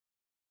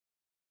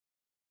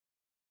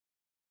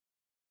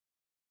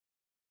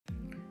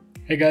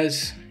Hey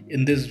guys,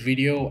 in this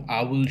video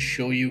I will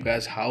show you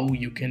guys how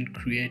you can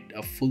create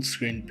a full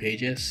screen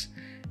pages,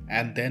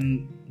 and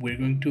then we're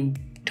going to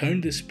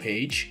turn this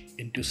page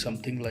into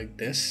something like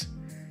this.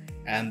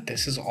 And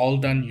this is all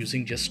done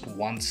using just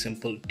one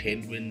simple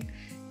Tailwind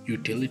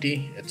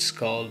utility. It's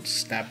called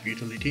Snap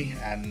utility,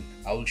 and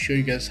I will show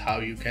you guys how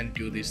you can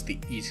do this the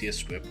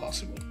easiest way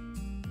possible.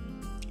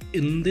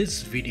 In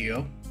this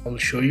video I will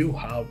show you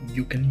how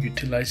you can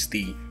utilize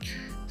the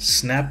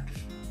Snap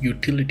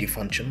utility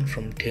function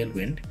from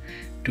Tailwind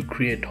to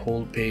create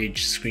whole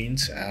page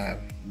screens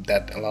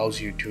that allows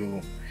you to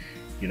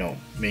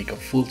make a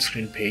full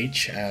screen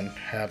page and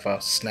have a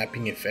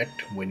snapping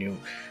effect when you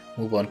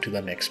move on to the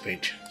next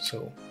page.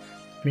 So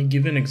let me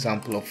give you an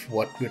example of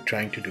what we're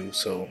trying to do.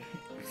 So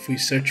if we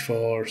search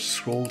for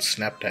scroll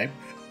snap type,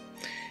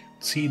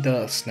 see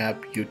the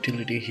snap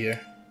utility here.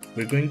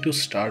 We're going to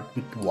start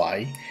with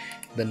Y,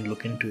 then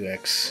look into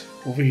X.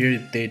 Over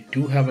here they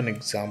do have an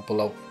example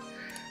of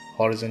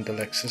horizontal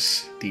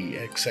axis, the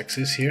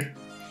x-axis here.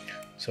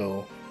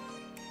 So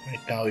right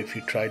now if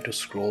you try to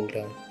scroll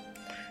down,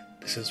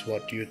 this is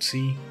what you'd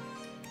see.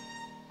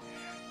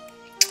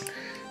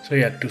 So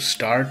yeah, to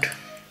start,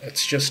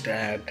 let's just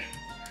add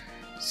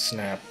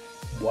snap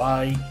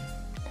Y,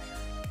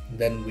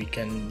 then we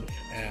can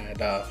add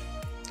a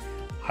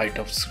height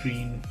of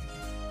screen,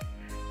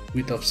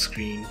 width of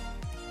screen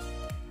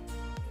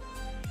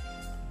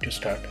to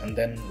start. And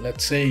then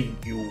let's say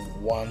you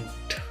want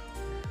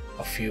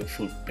a few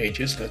full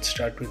pages. Let's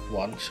start with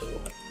one, so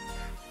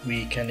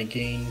we can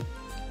again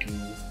do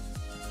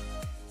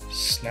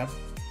snap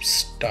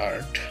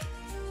start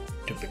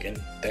to begin,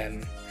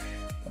 then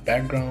a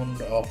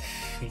background of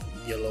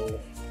yellow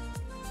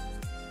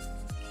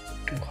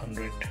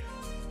 200,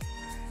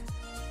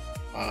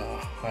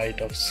 height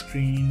of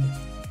screen,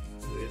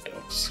 width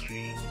of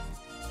screen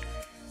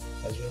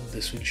as well.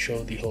 This will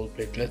show the whole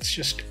page. Let's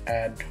just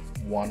add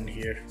one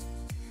here.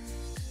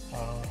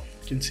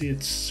 You can see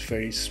it's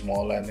very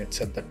small and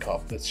it's at the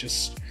top. Let's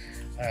just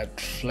add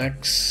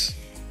flex,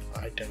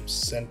 items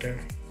center,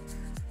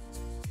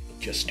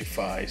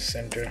 justify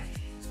center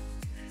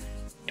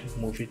to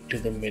move it to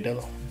the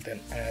middle, then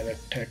add a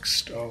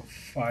text of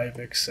 5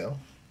 XL.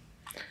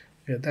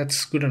 Yeah,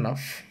 that's good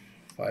enough,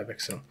 5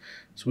 XL.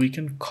 So we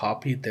can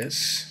copy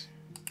this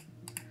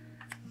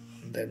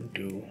and then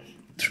do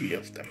 3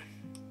 of them.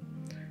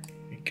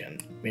 We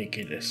can make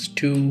it as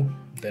 2,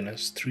 then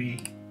as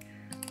 3.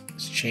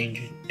 Let's change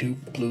it to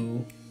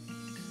blue,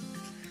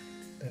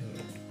 then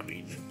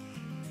green.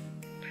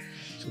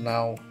 So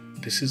now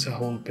this is a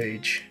whole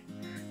page,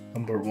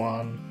 number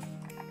 1,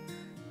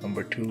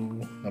 number 2,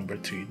 number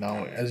 3.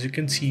 Now as you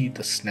can see,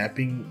 the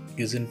snapping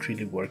isn't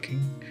really working,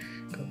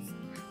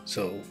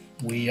 so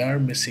we are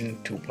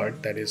missing 2 parts.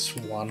 That is,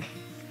 one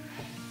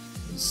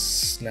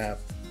snap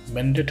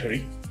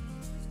mandatory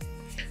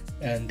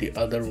and the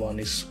other one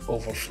is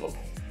overflow.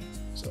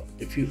 So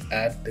if you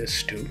add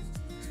this too,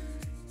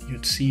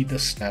 you'd see the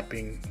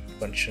snapping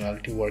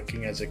functionality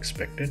working as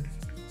expected.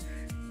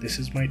 This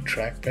is my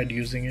trackpad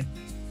using it.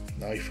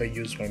 Now if I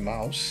use my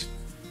mouse,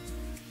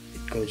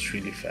 it goes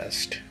really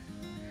fast.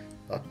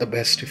 Not the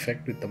best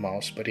effect with the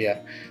mouse, but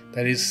yeah,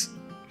 that is,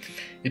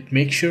 it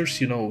makes sure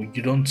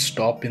you don't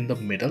stop in the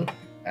middle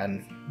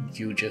and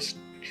you just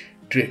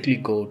directly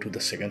go to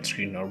the second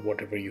screen or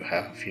whatever you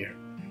have here.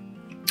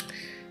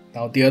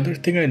 Now the other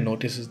thing I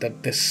notice is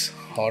that this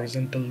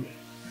horizontal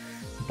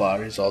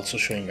bar is also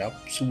showing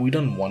up, so we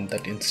don't want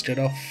that. Instead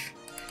of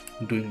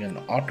doing an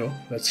auto,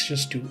 let's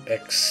just do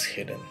X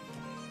hidden.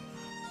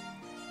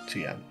 So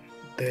yeah,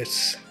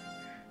 this,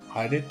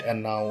 hide it,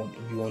 and now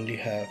you only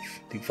have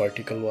the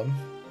vertical one.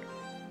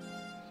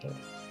 So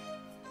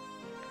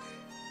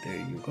there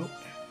you go.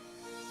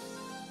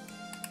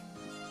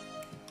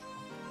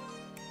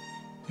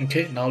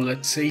 Okay, now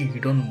let's say you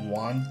don't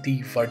want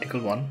the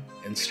vertical one,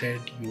 instead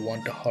you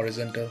want a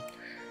horizontal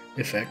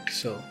effect.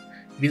 So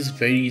it is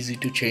very easy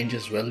to change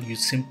as well. You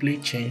simply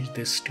change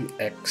this to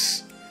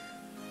X,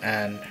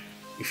 and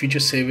if you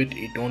just save it,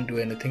 it won't do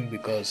anything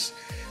because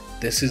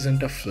this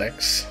isn't a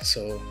flex,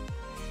 so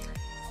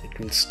it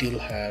will still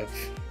have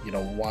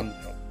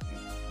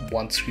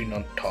one screen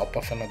on top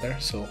of another.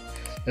 So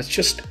let's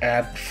just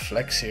add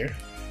flex here,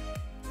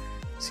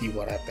 see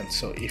what happens.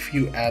 So if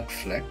you add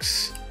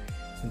flex,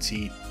 you can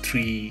see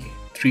three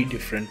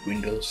different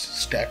windows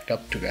stacked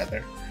up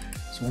together.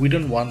 So we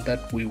don't want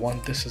that. We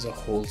want this as a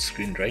whole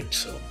screen, right?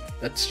 So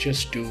let's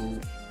just do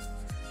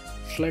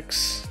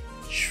flex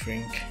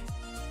shrink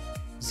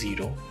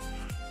 0.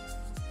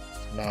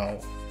 Now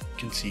you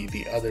can see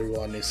the other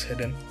one is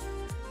hidden,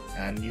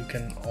 and you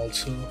can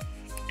also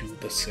do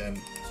the same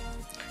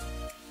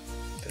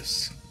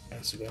this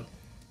as well.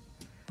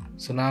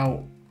 So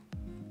now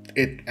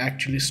it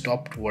actually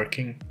stopped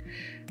working,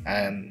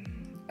 and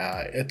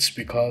it's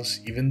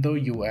because even though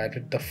you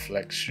added the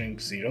flex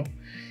shrink 0,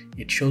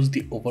 it shows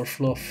the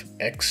overflow of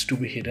X to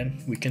be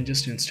hidden. We can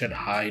just instead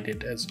hide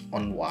it as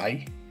on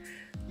Y,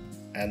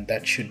 and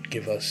that should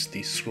give us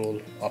the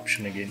scroll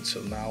option again.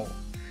 So now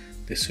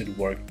this will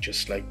work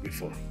just like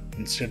before.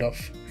 Instead of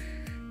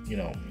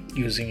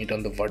using it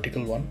on the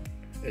vertical one,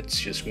 it's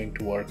just going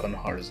to work on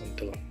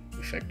horizontal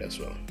effect as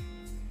well.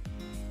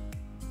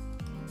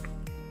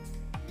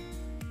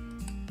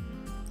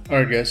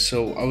 Alright guys,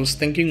 so I was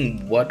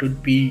thinking what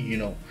would be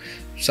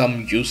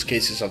some use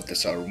cases of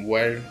this, or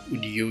where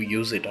would you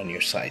use it on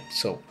your site.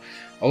 So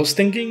I was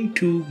thinking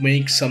to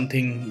make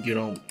something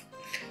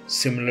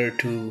similar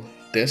to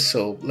this.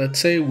 So let's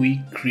say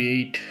we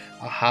create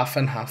a half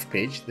and half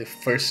page. The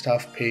first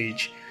half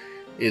page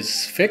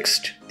is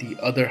fixed, the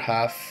other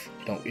half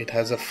it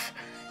has a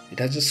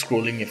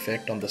scrolling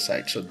effect on the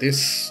side, so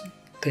this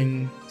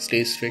thing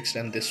stays fixed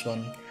and this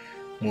one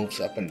moves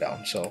up and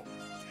down. So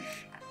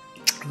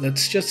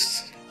let's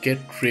just get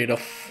rid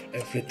of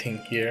everything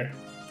here,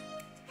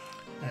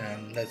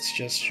 and let's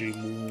just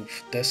remove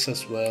this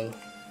as well.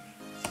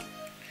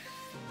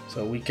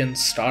 So we can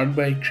start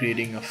by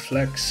creating a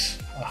flex,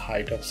 a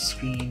height of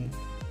screen,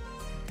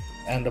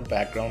 and a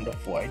background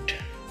of white,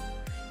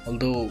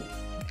 although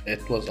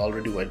it was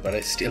already white, but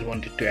I still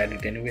wanted to add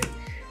it anyway.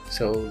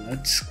 So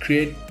let's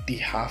create the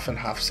half and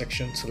half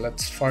section. So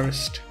let's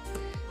first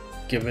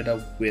give it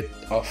a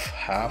width of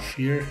half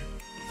here,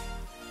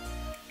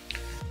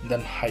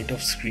 then height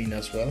of screen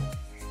as well.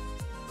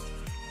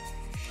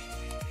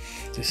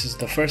 This is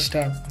the first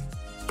tab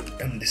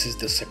and this is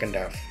the second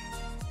half.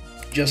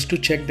 Just to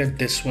check that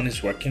this one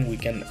is working, we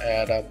can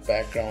add a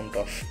background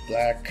of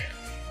black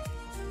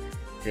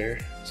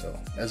here. So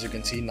as you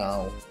can see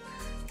now,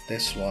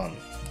 this one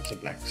is a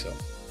black. So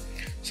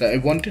I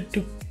wanted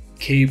to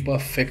keep a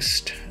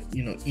fixed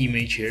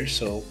image here,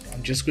 so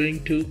I'm just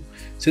going to,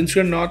 since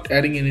we're not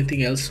adding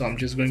anything else, so I'm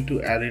just going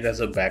to add it as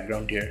a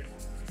background here.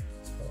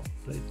 So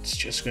it's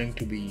just going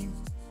to be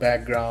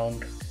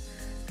background,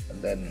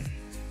 and then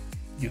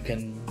you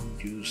can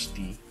use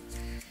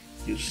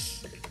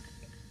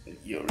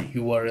your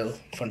URL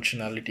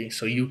functionality.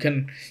 So you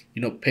can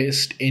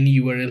paste any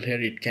URL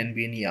here. It can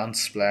be any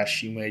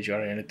Unsplash image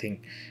or anything.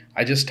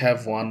 I just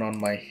have one on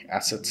my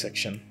asset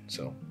section,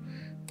 so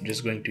I'm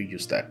just going to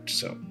use that.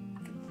 So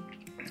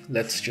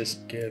let's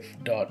just give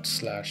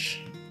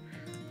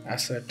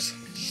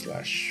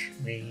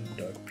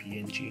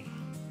 ./assets/main.png.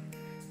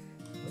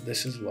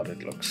 This is what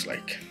it looks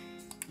like.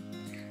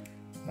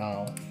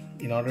 Now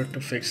in order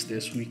to fix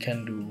this, we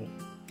can do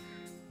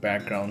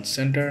background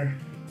center,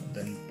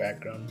 then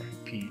background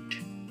repeat,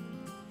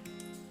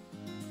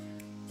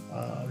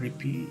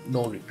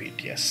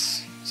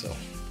 yes. So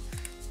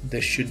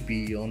this should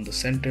be on the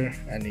center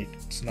and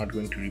it's not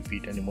going to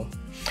repeat anymore.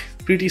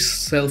 Pretty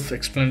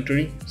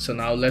self-explanatory. So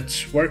now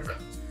let's work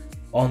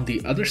on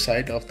the other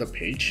side of the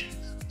page.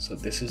 So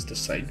this is the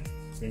side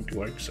going to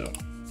work. So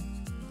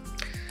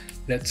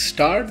let's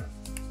start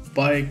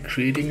by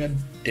creating a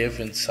div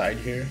inside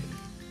here.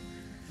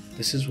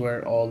 This is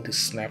where all the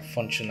snap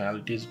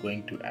functionality is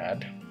going to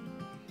add.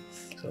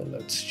 So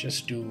let's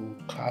just do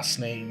class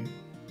name,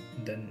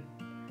 then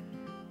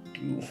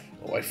do,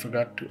 oh, I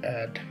forgot to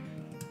add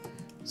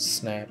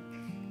snap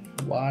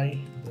y,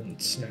 then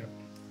snap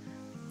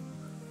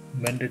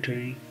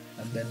mandatory,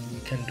 and then we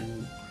can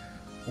do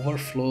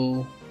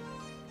overflow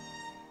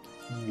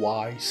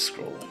y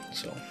scroll,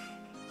 so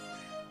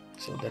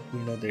that we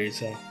know there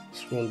is a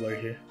scroll bar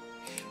here.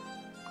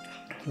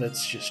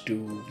 Let's just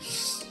do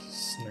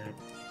snap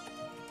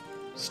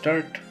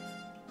start,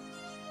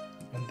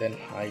 and then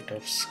height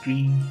of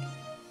screen,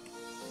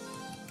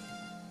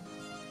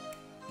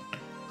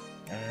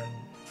 and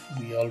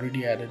we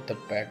already added the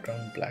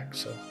background black,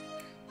 so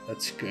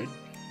that's good.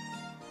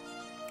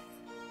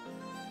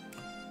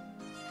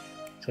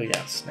 So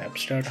yeah, snap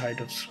start, height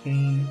of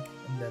screen,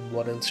 and then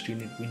what else do you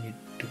need? We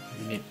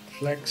need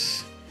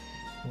flex,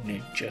 we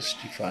need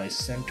justify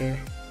center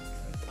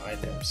and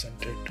item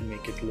center to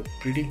make it look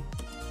pretty.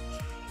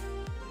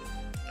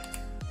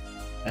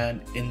 And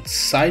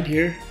inside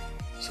here,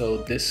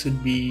 so this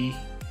would be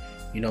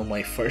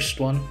my first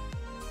one,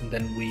 and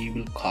then we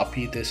will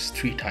copy this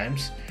 3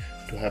 times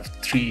to have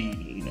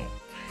three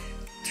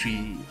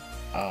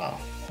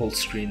whole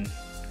screen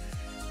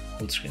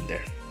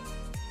there.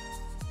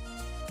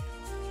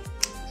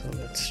 So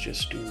let's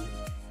just do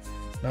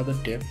another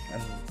div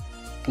and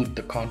put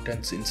the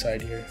contents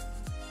inside here.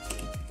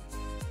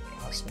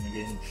 Last one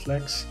again,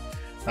 flex.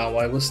 Now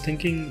I was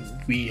thinking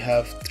we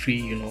have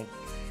three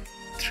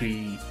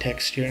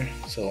text here,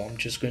 so I'm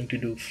just going to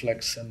do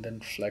flex and then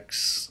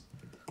flex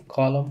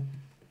column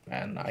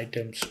and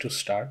items to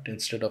start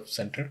instead of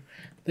center,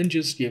 then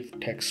just give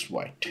text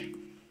white.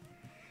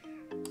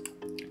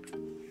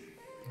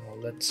 Now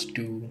let's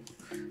do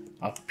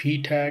a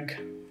p tag,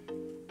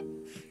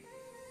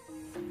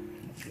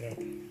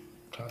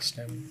 class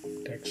name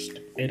text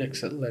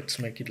 8XL, let's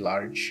make it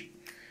large,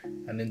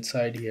 and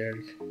inside here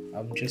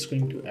I'm just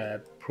going to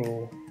add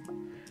pro.br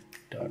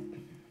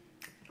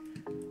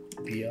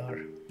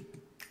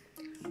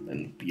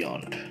and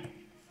beyond.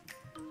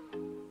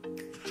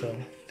 So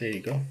there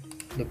you go,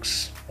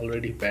 looks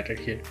already better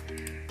here.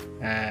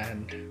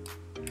 And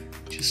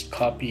just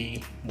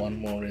copy one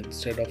more,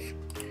 instead of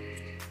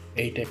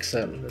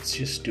 8XL let's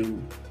just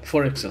do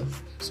 4XL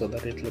so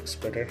that it looks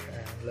better,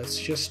 and let's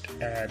just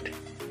add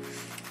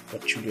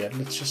what should we add?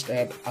 Let's just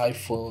add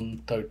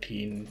iPhone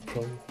 13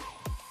 Pro.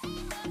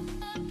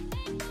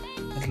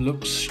 It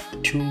looks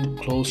too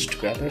close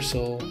together,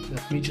 so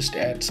let me just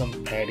add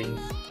some padding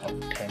of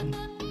 10.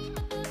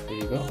 There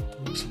you go,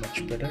 looks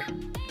much better.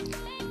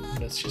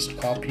 Let's just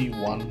copy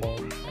one more,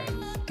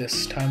 and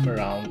this time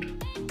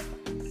around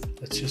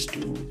let's just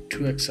do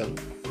 2XL.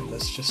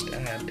 Let's just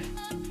add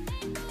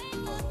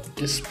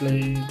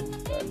display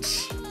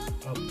that's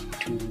up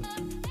to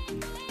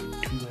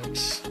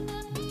 2x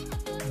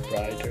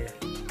brighter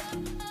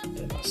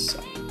than a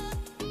sun,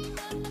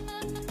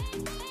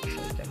 if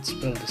I can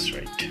spell this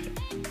right.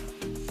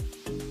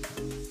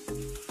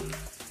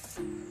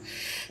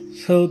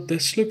 So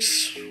this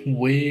looks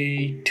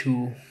way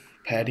too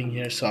padding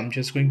here, so I'm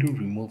just going to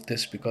remove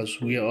this because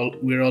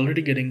we're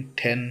already getting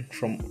 10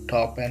 from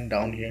top and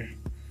down here.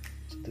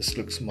 So this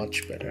looks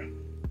much better.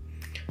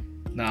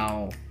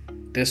 Now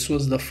this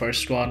was the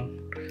first one,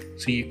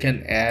 so you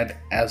can add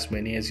as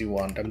many as you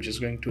want. I'm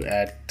just going to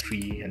add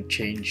 3 and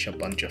change a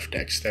bunch of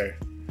text there.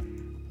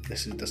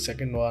 This is the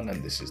second one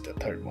and this is the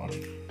third one.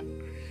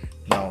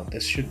 Now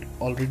this should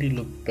already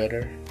look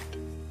better.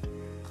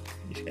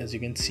 As you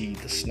can see,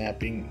 the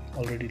snapping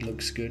already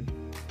looks good.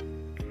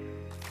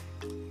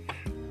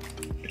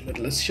 But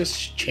let's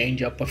just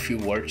change up a few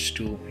words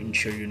to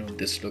ensure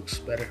this looks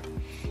better.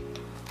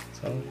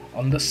 So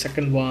on the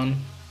second one,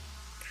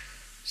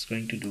 it's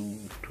going to do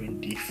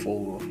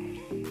 24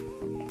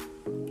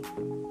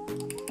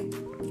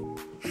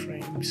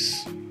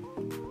 frames.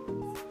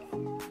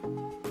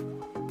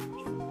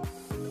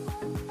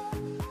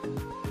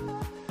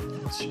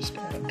 Let's just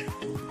add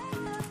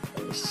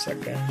a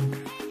second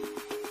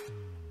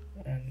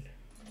and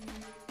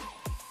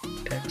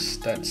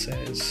text that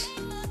says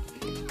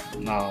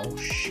now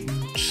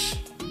shoots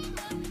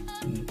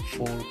in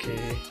 4K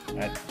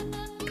at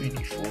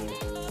 24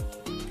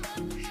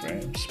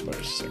 frames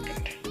per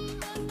second.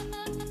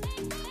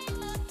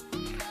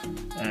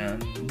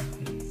 And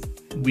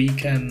we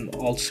can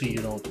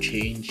also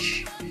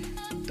change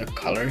the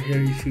color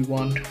here if we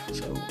want.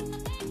 So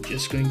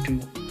just going to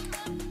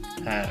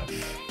have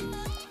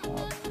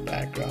a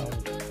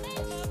background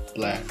of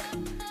black,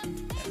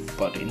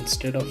 but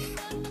instead of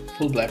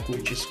full black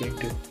we're just going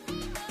to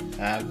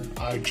have an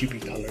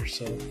RGB color.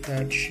 So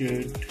that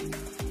should,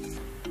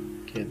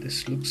 okay,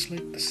 this looks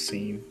like the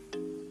same.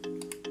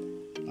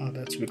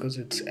 That's because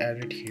it's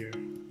added here,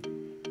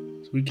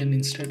 so we can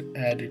instead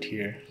add it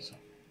here.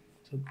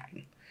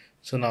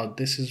 So now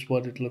this is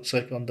what it looks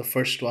like on the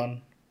first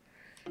one.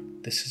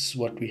 This is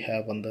what we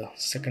have on the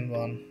second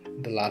one.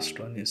 The last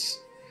one is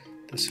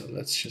this. So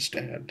let's just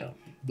add a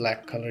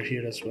black color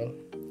here as well.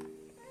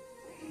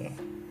 So,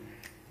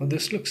 well,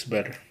 this looks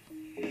better.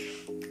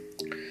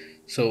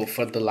 So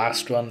for the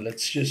last one,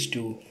 let's just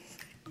do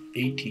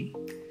 80.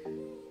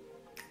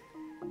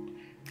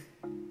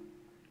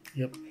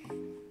 Yep.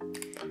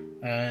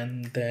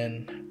 And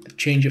then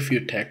change a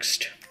few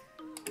text.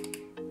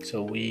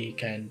 So we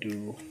can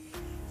do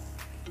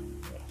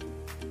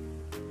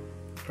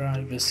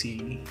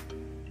privacy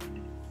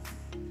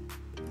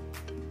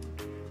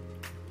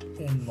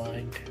in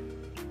mind.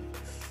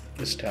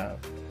 Just have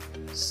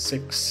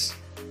 6,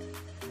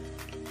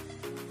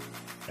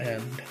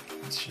 and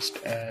let's just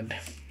add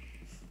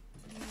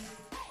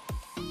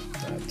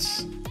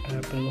that's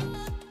Apple.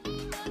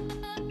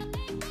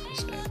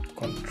 Just add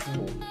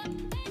control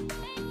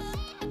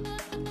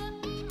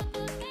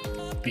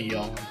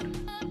beyond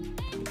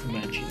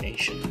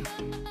imagination.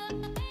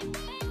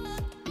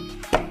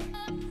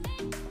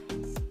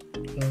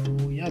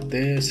 So yeah,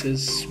 this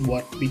is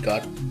what we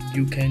got.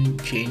 You can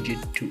change it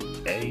to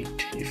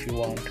 8 if you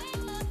want.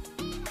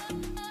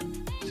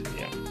 So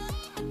yeah.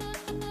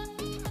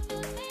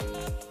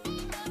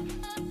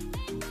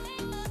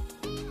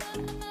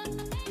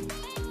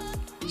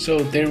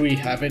 So there we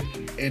have it.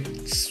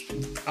 It's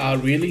a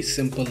really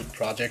simple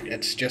project.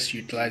 It's just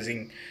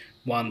utilizing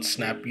one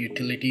Snap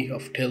utility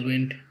of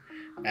Tailwind,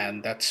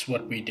 and that's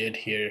what we did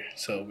here.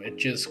 So it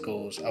just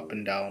goes up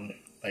and down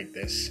like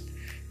this.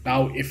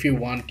 Now if you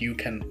want, you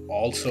can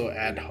also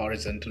add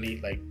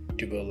horizontally, like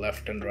to go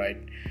left and right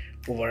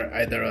over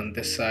either on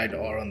this side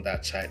or on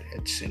that side.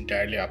 It's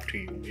entirely up to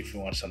you if you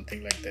want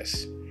something like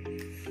this.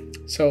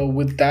 So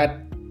with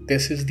that,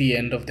 this is the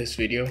end of this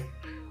video.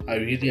 I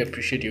really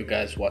appreciate you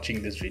guys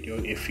watching this video.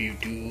 If you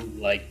do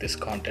like this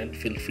content,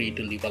 feel free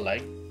to leave a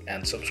like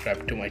and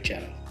subscribe to my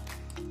channel.